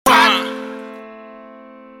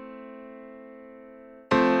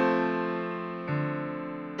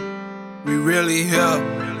we really here.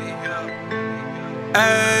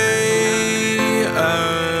 Ayy,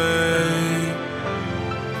 ayy,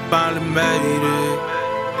 finally made it.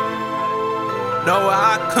 Know where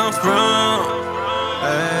I come from.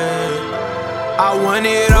 Ayy, I want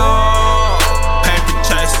it all. Paper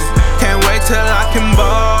chasing, can't wait till I can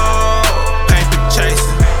ball. Paper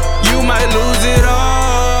chasing, you might lose it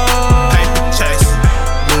all. Paper chasing,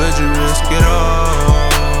 would you risk it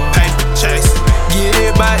all? Paper chasing, get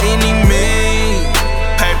it by any means.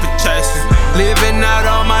 Paper chasing, living out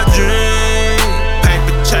all my dreams.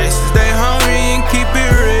 Paper chasing, stay hungry and keep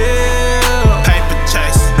it real. Paper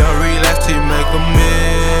chasing, don't relax till you make a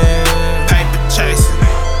meal. Paper chasing,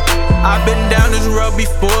 I've been down this road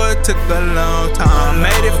before, it took a long time.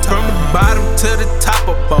 Made it from the bottom to the top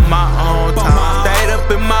up on my own time. Stayed up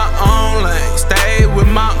in my own lane, stayed with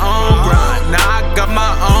my own grind. Now I got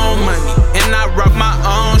my own money and I rock my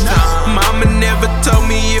own shine. Mama never told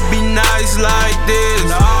me it'd be nice like this.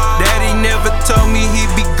 Daddy never told me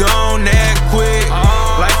he'd be gone that quick.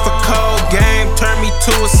 Life a cold game, turned me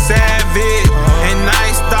to a savage. And I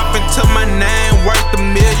ain't stopping till my name worth $1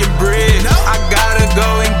 million bricks. I gotta go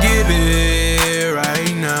and get it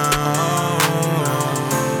right now.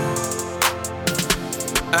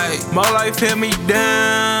 Ay, my life hit me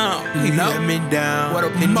down. He let me down.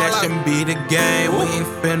 And that shouldn't be the game. We ain't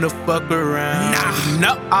finna fuck around.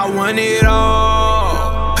 No, I want it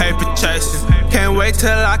all. Paper chasing, can't wait till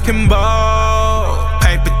I can ball.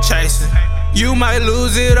 Paper chasing, you might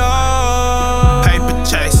lose it all. Paper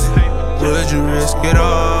chasing, would you risk it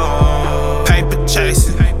all? Paper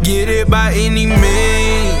chasing, get it by any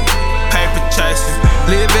means. Paper chasing,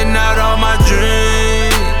 living out all my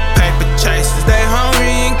dreams. Paper chasing, stay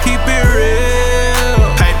hungry and keep it real.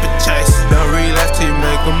 Paper chasing, don't relax till you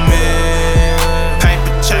make a meal.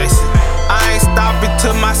 Paper chasing, I ain't stopping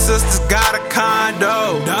till my sisters got a condo.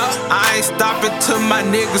 I ain't stopping till my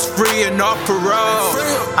niggas free and off parole.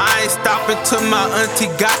 I ain't stopping till my auntie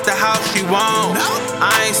got the house she want.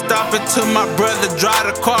 I ain't stopping till my brother drive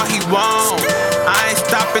the car he want. I ain't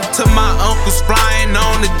stopping till my uncle's flying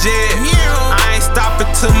on the jet. I ain't stopping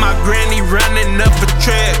till my granny running up a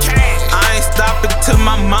trip. I ain't stopping till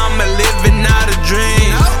my mama living out a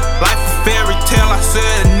dream. Life a fairy tale, I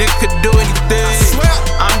said a nigga could do anything.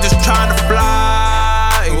 I'm just trying to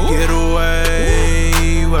fly and get away.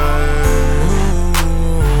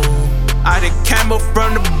 I done came up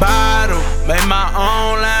from the bottom, made my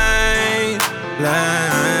own lane.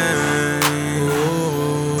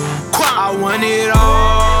 Quan, I want it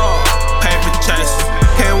all. Paper chasing,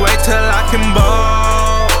 can't wait till I can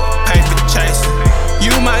ball. Paper chasing,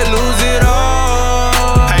 you might lose it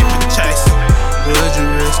all. Paper chasing, would you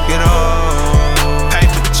risk it all?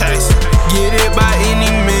 Paper chasing, get it by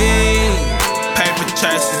any means. Paper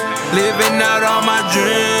chasing, living out all my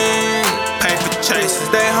dreams. Paper chasing,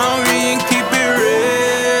 stay hungry and keep it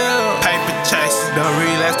real. Paper chasing, don't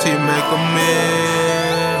relax till you make a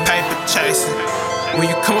meal. Paper chasing, when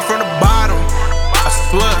you coming from the bottom, I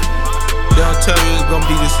swear, they don't tell you it's gonna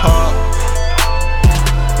be this hard.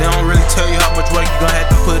 They don't really tell you how much